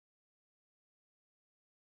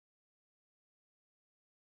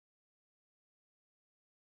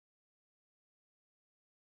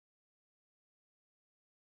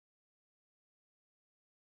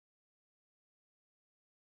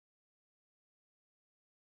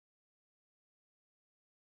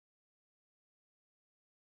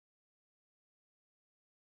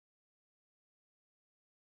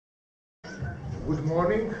Good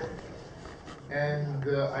morning, and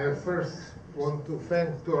I first want to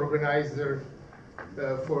thank the organizer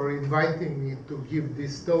for inviting me to give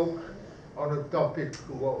this talk on a topic,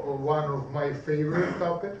 one of my favorite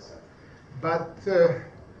topics. But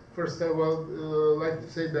first I would like to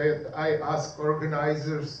say that I ask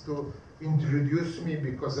organizers to introduce me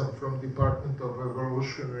because I'm from Department of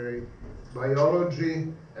Evolutionary Biology,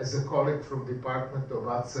 as a colleague from Department of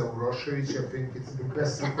Aca Urošević. I think it's the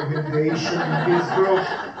best recommendation in this group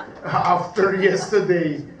after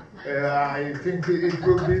yesterday. I think it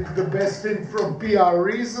will be the best thing from PR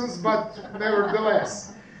reasons, but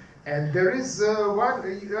nevertheless. And there is one,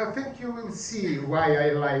 I think you will see why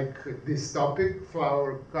I like this topic,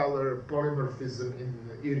 flower color polymorphism in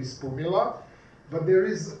Iris pumila. But there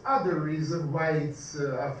is other reason why it's,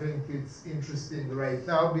 I think it's interesting right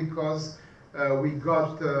now, because we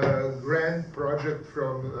got a grant project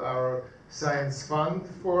from our science fund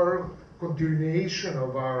for continuation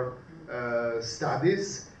of our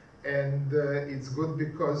studies. And it's good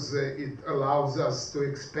because it allows us to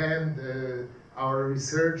expand our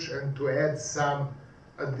research and to add some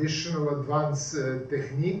additional advanced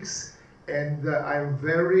techniques. And I'm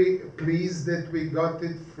very pleased that we got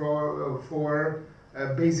it for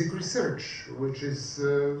basic research, which is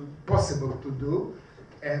possible to do.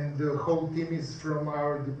 And the whole team is from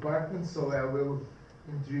our department, so I will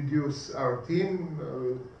introduce our team.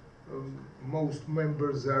 Most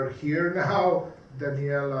members are here now.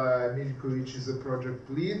 Daniela Miljković is a project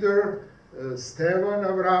leader, Stevan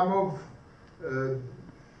Avramov,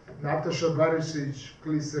 Nataša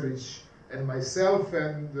Barišić-Klisarić, and myself,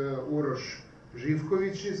 and Uroš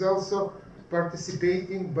Živković is also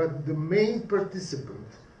participating. But the main participant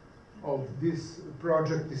of this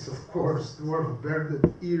project is, of course, dwarf bird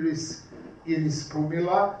Iris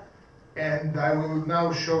pumila, and I will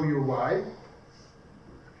now show you why.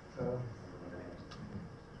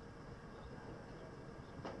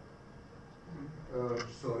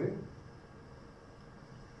 Sorry.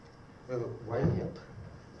 Why not?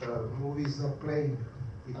 Movie is not playing.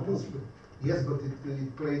 It was, yes, but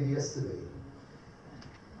it played yesterday.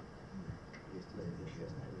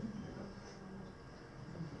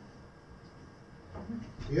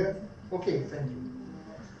 Yeah? Okay, thank you.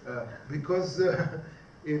 Because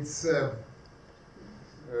it's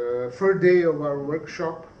third day of our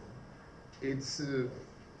workshop. It's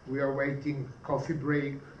we are waiting coffee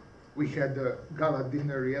break. We had a gala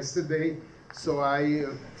dinner yesterday, so I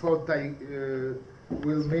thought I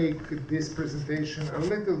will make this presentation a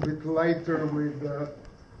little bit lighter with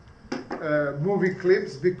movie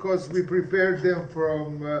clips, because we prepared them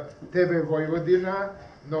from TV Vojvodina,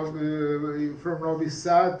 from Novi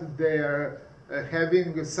Sad. They are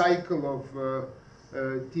having a cycle of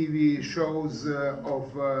TV shows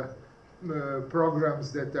of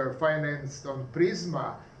programs that are financed on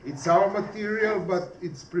PRIZMA. It's our material, but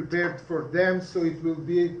it's prepared for them, so it will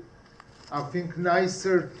be, I think,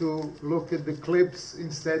 nicer to look at the clips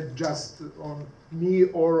instead just on me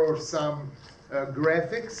or some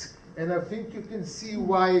graphics. And I think you can see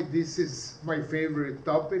why this is my favorite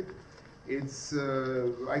topic. It's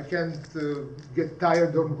I can't get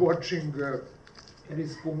tired of watching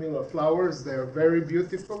Iris pumila flowers. They are very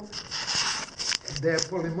beautiful. And they are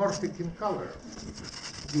polymorphic in color.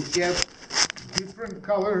 You have different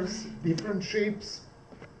colors, different shapes.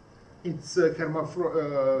 It's a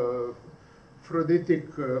hermaphroditic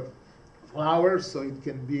flower, so it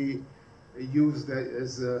can be used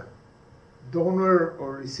as a donor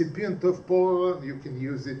or recipient of pollen. You can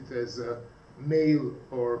use it as a male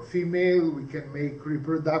or female. We can make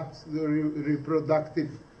reproductive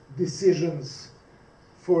decisions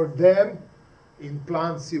for them. In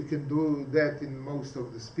plants, you can do that in most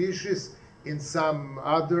of the species. In some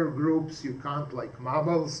other groups, you can't, like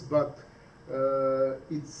mammals, but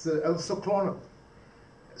it's also clonal.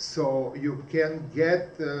 So you can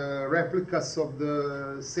get replicas of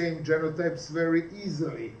the same genotypes very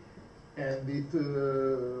easily. And it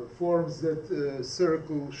forms that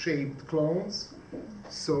circle-shaped clones.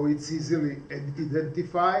 So it's easily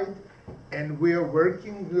identified. And we are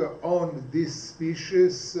working on this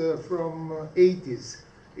species from 80s.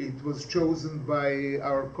 It was chosen by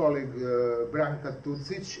our colleague Branka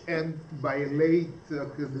Tucic and by late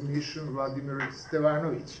academician Vladimir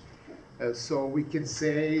Stevanović. So we can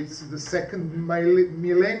say it's the second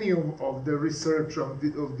millennium of the research of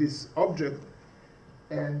this object.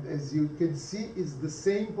 And as you can see, it's the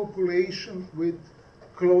same population with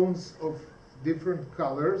clones of different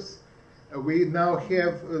colors. We now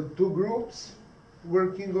have two groups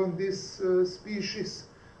working on this species.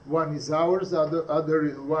 One is ours,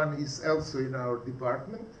 other one is also in our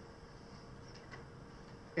department.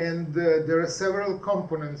 And there are several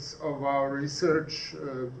components of our research,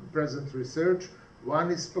 present research. One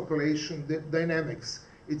is population dynamics.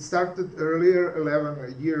 It started earlier,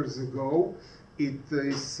 11 years ago. It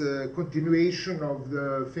is a continuation of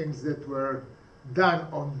the things that were done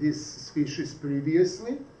on this species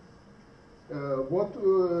previously. What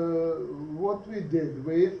we did,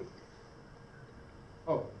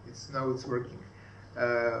 now it's working.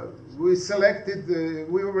 We selected,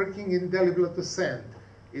 we were working in Deliblato sand.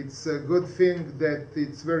 It's a good thing that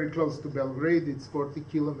it's very close to Belgrade. It's 40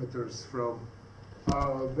 kilometers from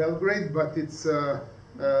Belgrade, but it's a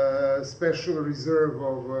special reserve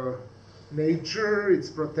of nature. It's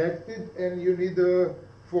protected, and you need a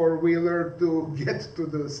four-wheeler to get to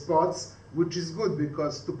the spots, which is good,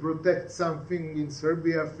 because to protect something in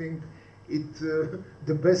Serbia, I think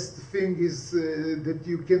the best thing is that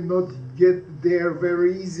you cannot get there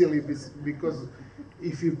very easily, because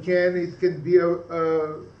if you can, it can be a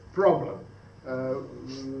problem.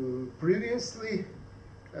 Previously,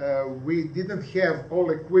 we didn't have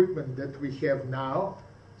all equipment that we have now,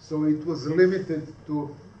 so it was limited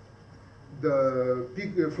to the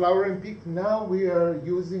peak, flowering peak. Now we are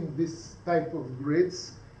using this type of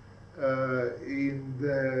grids.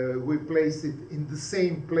 We place it in the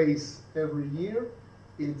same place every year.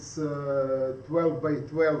 It's 12 by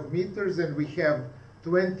 12 meters, and we have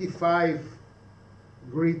 25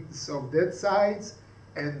 grids of that size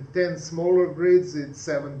and 10 smaller grids. It's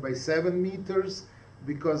 7 by 7 meters,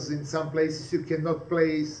 because in some places you cannot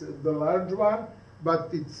place the large one,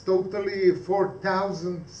 but it's totally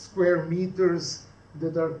 4,000 square meters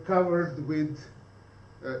that are covered with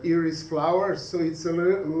iris flowers, so it's a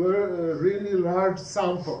really large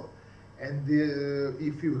sample. And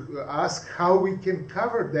if you ask how we can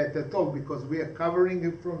cover that at all, because we are covering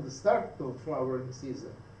it from the start of flowering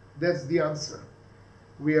season, that's the answer.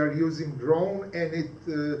 We are using drone, and it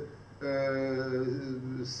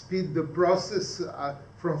speed the process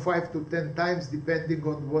from 5 to 10 times, depending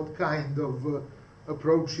on what kind of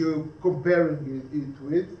approach you're comparing it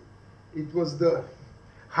with. It was the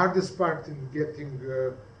hardest part in getting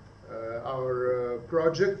our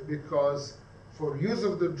project, because for use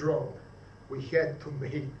of the drone, we had to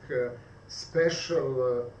make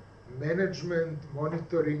special management,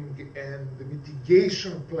 monitoring, and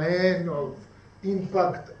mitigation plan of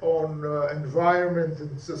impact on environment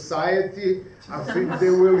and society. I think they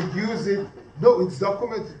will use it. No, it's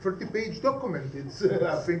documented, 30-page document. It's,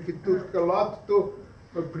 I think it took a lot to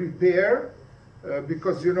prepare,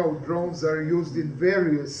 because, you know, drones are used in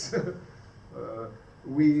various, and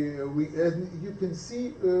you can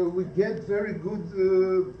see we get very good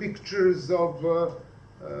pictures of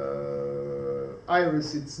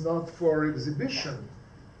iris. It's not for exhibition,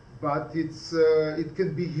 but it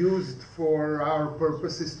can be used for our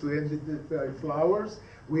purposes to identify flowers.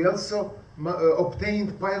 We also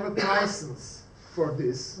obtained pilot license for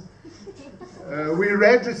this. We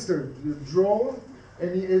registered the drone,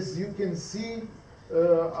 and as you can see,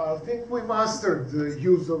 I think we mastered the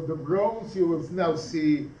use of the drones. You will now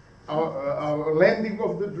see our landing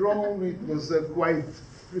of the drone. It was a quite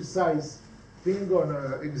precise thing on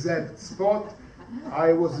an exact spot.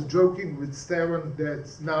 I was joking with Stevan that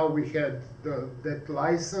now we had that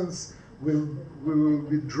license. We will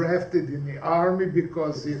be drafted in the army,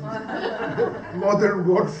 because in modern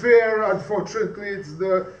warfare, unfortunately, it's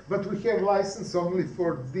but we have license only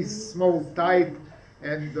for this small type,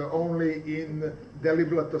 and only in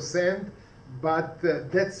Deliblato sand. But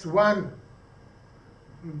that's one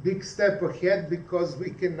big step ahead, because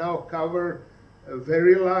we can now cover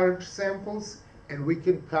very large samples, and we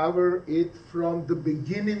can cover it from the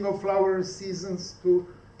beginning of flower seasons to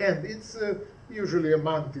end. It's usually a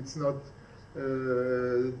month. It's not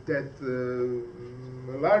that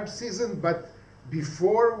large season, but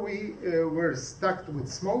before we were stuck with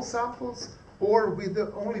small samples, or with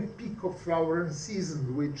the only peak of flowering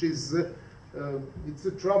season, which is it's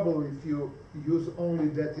a trouble if you use only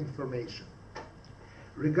that information.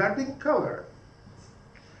 Regarding color,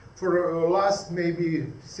 for the last maybe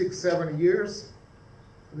 6-7 years,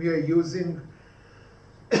 we are using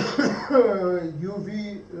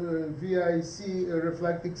UV VIC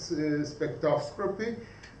reflecting spectroscopy,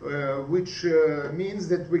 which means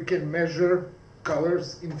that we can measure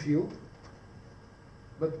colors in field.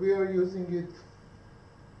 But we are using it.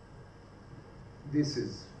 This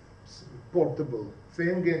is portable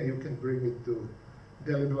thing, and you can bring it to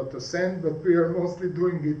Deliblato sand, but we are mostly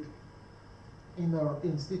doing it in our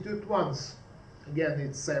institute once. Again,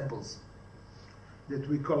 it's samples that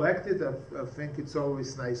we collected. I think it's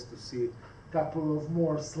always nice to see a couple of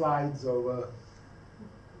more slides of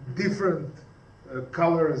different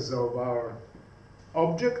colors of our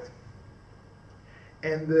object.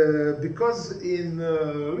 And because in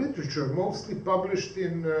literature, mostly published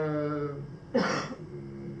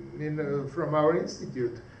from our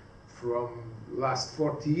institute, from last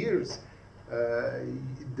 40 years,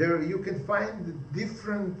 there you can find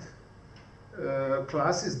different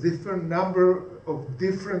classes, different number of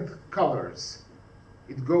different colors.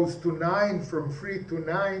 It goes to 9, from 3 to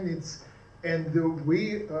 9. And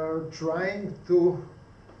we are trying to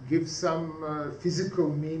give some physical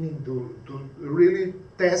meaning to really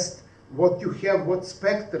test what you have, what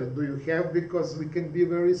spectra do you have, because we can be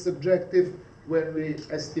very subjective when we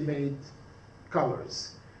estimate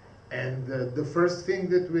colors. And the first thing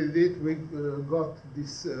that we did, we got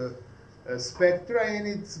this spectra, and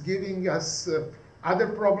it's giving us other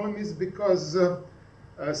problem is because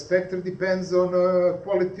spectra depends on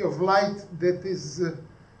quality of light that is,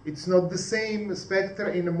 it's not the same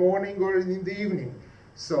spectra in the morning or in the evening.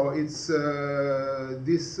 So it's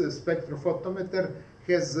this spectrophotometer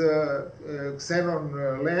has a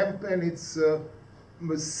xenon lamp, and it's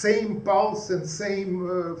same pulse and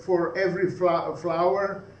same for every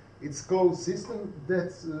flower. It's closed system.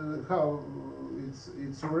 That's how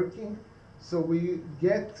it's working. So we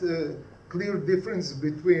get clear difference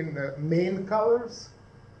between main colors.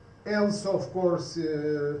 Also, of course,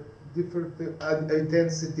 different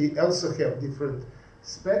intensity also have different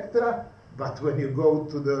spectra. But when you go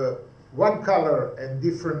to the one color and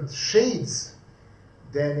different shades,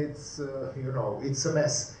 then it's you know, it's a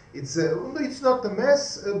mess. It's not a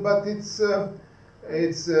mess, but it's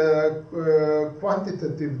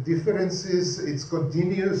quantitative differences. It's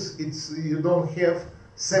continuous. You don't have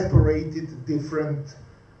separated different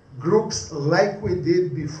groups like we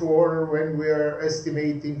did before when we are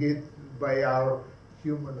estimating it by our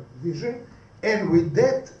human vision. And with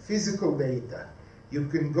that physical data, you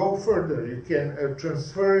can go further. You can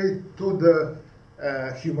transfer it to the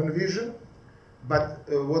human vision. But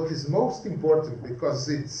what is most important, because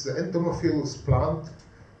it's entomophilous plant,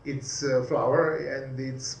 it's a flower, and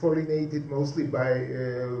it's pollinated mostly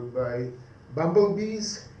by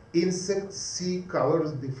bumblebees. Insects see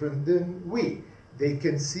colors different than we. They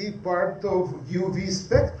can see part of UV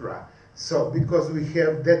spectra. So because we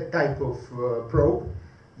have that type of probe,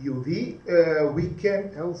 UV, we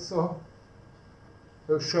can also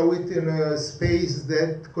show it in a space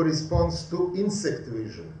that corresponds to insect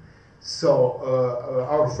vision. So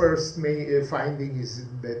our first main finding is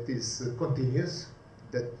that is continuous,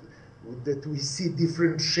 that we see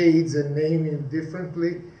different shades and name it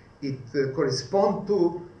differently. It corresponds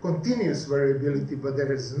to continuous variability, but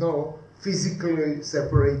there is no physically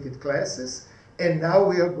separated classes. And now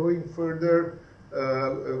we are going further,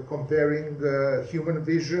 comparing human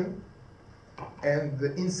vision and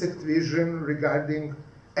the insect vision regarding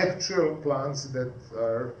actual plants that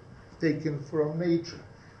are taken from nature.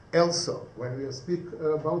 Also, when we speak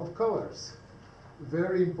about colors,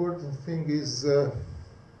 very important thing is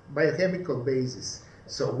biochemical basis.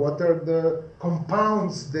 So what are the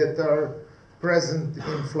compounds that are present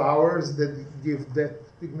in flowers that give that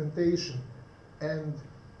pigmentation? And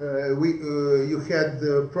you had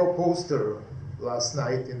the poster last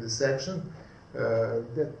night in the section.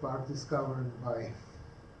 That part is covered by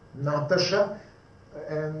Natasha,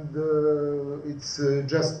 and it's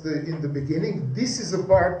just in the beginning. This is a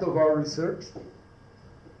part of our research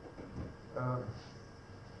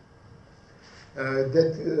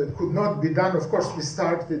that could not be done. Of course, we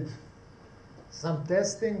started some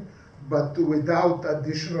testing, but without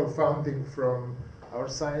additional funding from our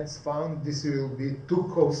science fund, this will be too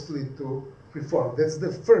costly to perform. That's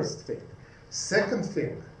the first thing. Second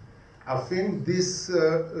thing, I think this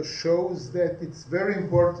shows that it's very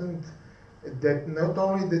important that not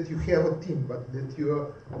only that you have a team, but that you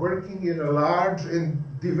are working in a large and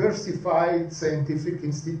diversified scientific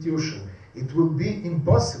institution. It will be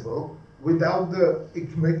impossible without the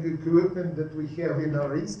equipment that we have in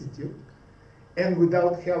our institute and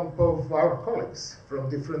without help of our colleagues from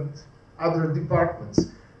different other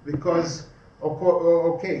departments. Because,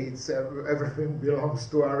 okay, it's, everything belongs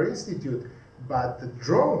to our institute, but the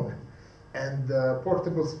drone and the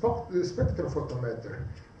portable spectrophotometer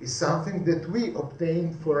is something that we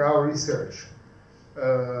obtained for our research.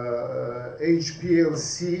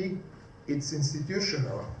 HPLC, it's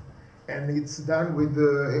institutional, and it's done with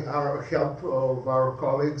our help of our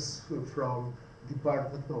colleagues from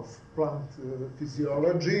Department of Plant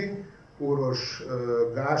Physiology, Uroš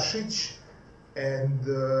Gašić, and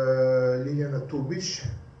Ljiljana Tubić.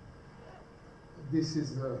 This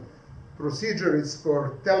is the procedure. It's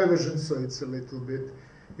for television, so it's a little bit,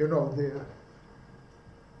 you know,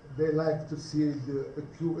 they like to see the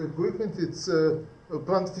equipment. It's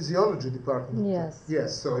plant physiology department. Yes.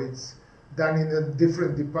 Yes, so it's done in a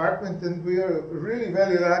different department, and we are really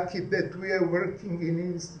very lucky that we are working in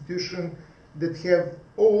an institution that have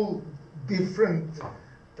all different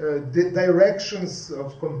directions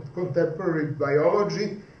of contemporary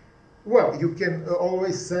biology. Well, you can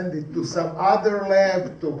always send it to some other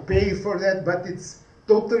lab to pay for that, but it's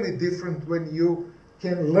totally different when you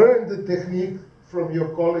can learn the technique from your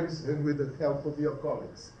colleagues and with the help of your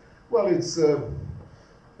colleagues. Well, it's a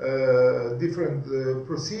different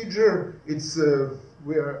procedure. It's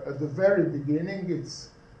we are at the very beginning. It's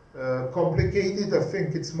complicated. I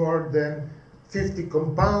think it's more than 50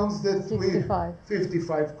 compounds that 65.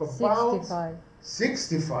 55 compounds. 65.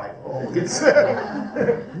 65. Oh, it's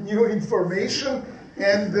new information.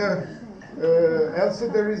 And also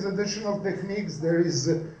there is additional techniques. There is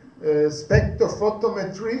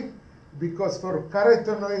spectrophotometry, because for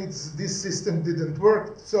carotenoids this system didn't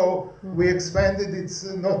work. So we expanded. It's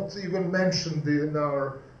not even mentioned in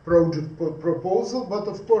our project proposal, but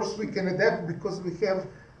of course we can adapt because we have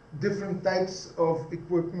different types of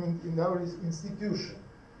equipment in our institution.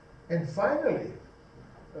 And finally,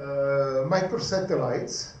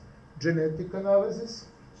 microsatellites, genetic analysis.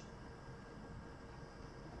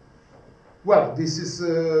 Well, this is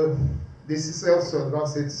also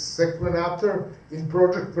advanced. It's sequenator. In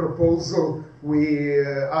project proposal, we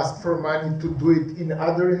asked for money to do it in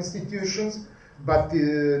other institutions, but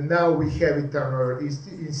now we have it on our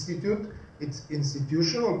institute. It's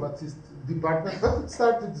institutional, but it's department. But it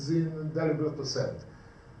started in Dalibratosent.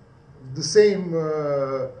 The same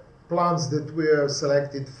plants that were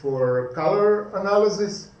selected for color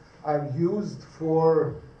analysis are used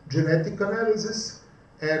for genetic analysis,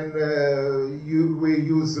 and we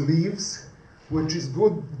use leaves, which is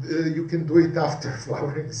good. You can do it after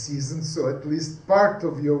flowering season, so at least part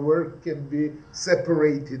of your work can be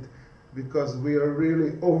separated, because we are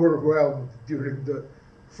really overwhelmed during the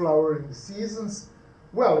flowering seasons.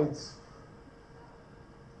 Well,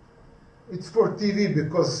 it's for TV,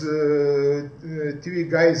 because TV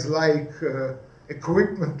guys like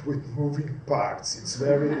equipment with moving parts. It's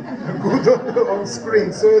very good on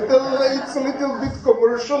screen. So it's a little bit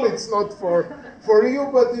commercial. It's not for you,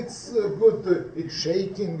 but it's good. It's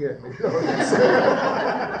shaking. And,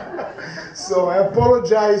 so I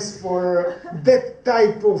apologize for that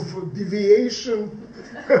type of deviation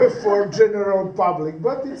for general public,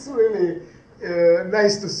 but it's really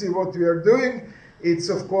nice to see what we are doing. It's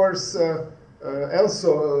of course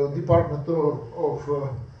also a department of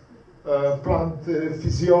plant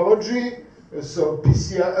physiology. So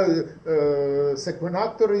PCR,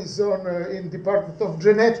 sequenator is in department of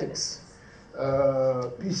genetics.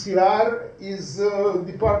 PCR is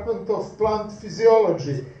department of plant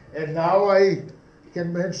physiology. And now I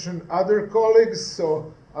can mention other colleagues.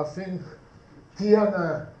 So I think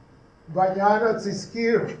Tijana Banjanac is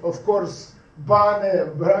here. Of course,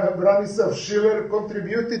 Branislav Schiller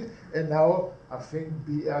contributed. And now I think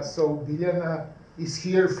Biljana is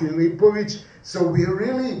here, Filipovic. So we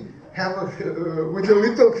really have, with a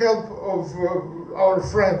little help of our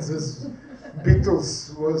friends, as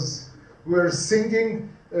Beatles were singing,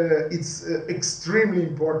 it's extremely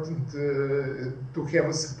important to have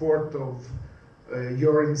a support of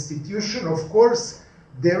your institution. Of course,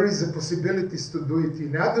 there is a possibilities to do it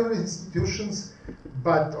in other institutions,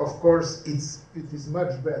 but of course it is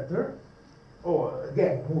much better. Oh,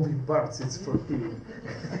 again, moving parts, it's for TV.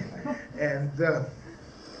 And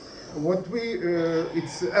what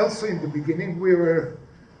it's also in the beginning, we were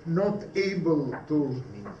not able to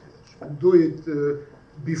do it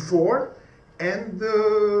before. And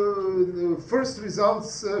the first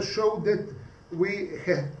results show that we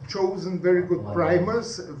had chosen very good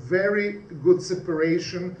primers, very good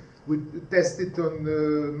separation. We tested on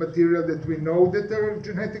the material that we know that are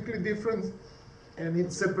genetically different, and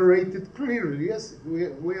it's separated clearly. Yes, we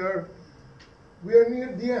are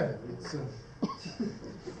near the end. It's,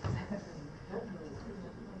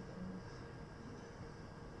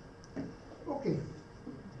 okay,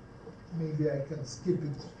 maybe I can skip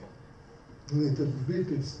it a little bit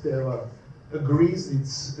if Stella agrees.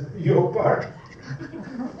 It's your part.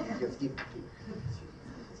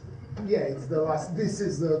 Yeah, it's the last. This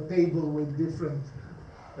is the table with different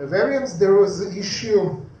variants. There was an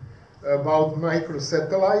issue about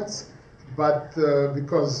microsatellites, but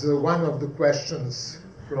because one of the questions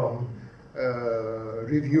from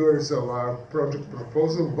reviewers of our project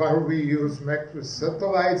proposal, why we use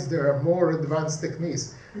microsatellites, there are more advanced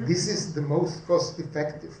techniques. This is the most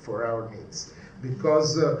cost-effective for our needs,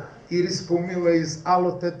 because Iris pumila is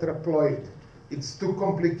allotetraploid. It's too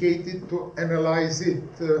complicated to analyze it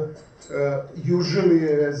usually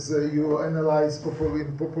as you analyze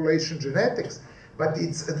in population genetics. But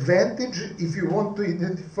its advantage if you want to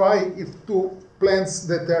identify if two plants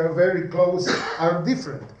that are very close are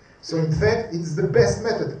different. So in fact, it's the best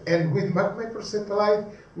method. And with microsatellite,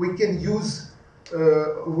 we can use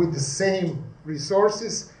with the same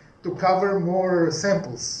resources to cover more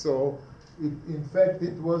samples. So in fact,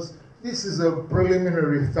 this is a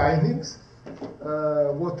preliminary findings.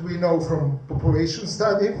 What we know from population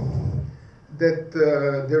study, that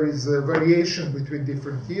there is a variation between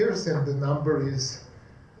different years and the number is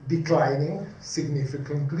declining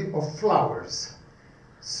significantly of flowers.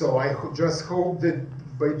 So I just hope that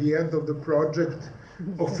by the end of the project,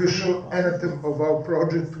 official anthem of our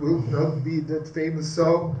project will not be that famous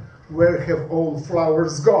song, "Where have all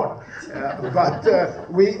flowers gone?" But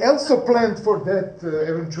we also planned for that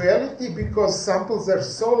eventuality because samples are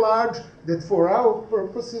so large that for our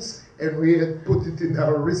purposes, and we had put it in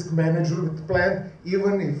our risk management plan,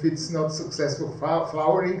 even if it's not successful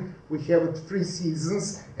flowering, we have it 3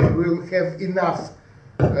 seasons and we'll have enough.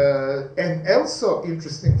 And also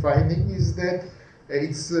interesting finding is that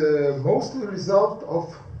it's mostly a result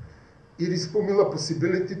of Iris pumila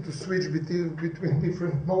possibility to switch between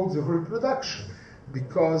different modes of reproduction,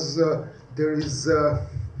 because there is a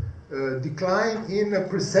decline in a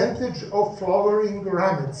percentage of flowering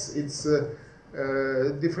ramets. It's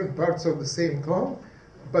different parts of the same clone,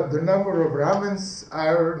 but the number of ramens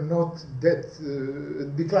are not that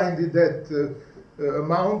declined in that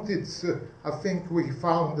amount. It's I think we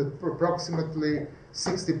found that approximately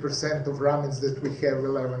 60% of ramens that we have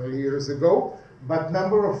 11 years ago, but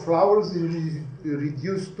number of flowers is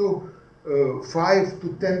reduced to 5 to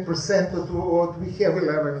 10% of what we have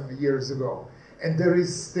 11 years ago. And there is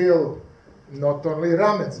still not only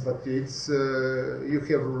ramets, but it's you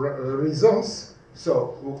have rhizomes. So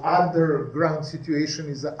underground situation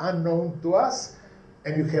is unknown to us,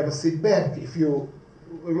 and you have a seed bank if you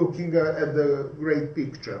looking at the great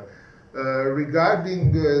picture. Regarding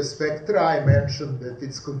spectra, I mentioned that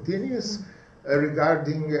it's continuous.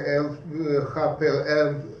 Regarding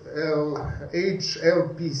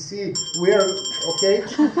HLPC, we are okay.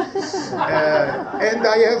 And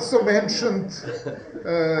I also mentioned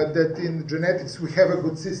that in genetics we have a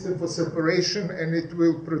good system for separation and it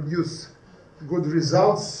will produce good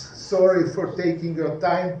results. Sorry for taking your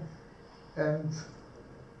time, and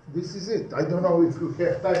this is it. I don't know if you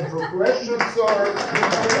have time for questions or...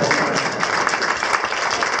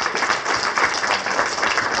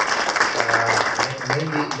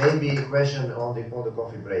 Maybe a question on the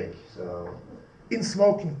coffee break. So in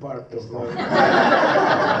smoking part.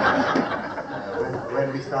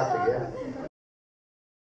 When we start again.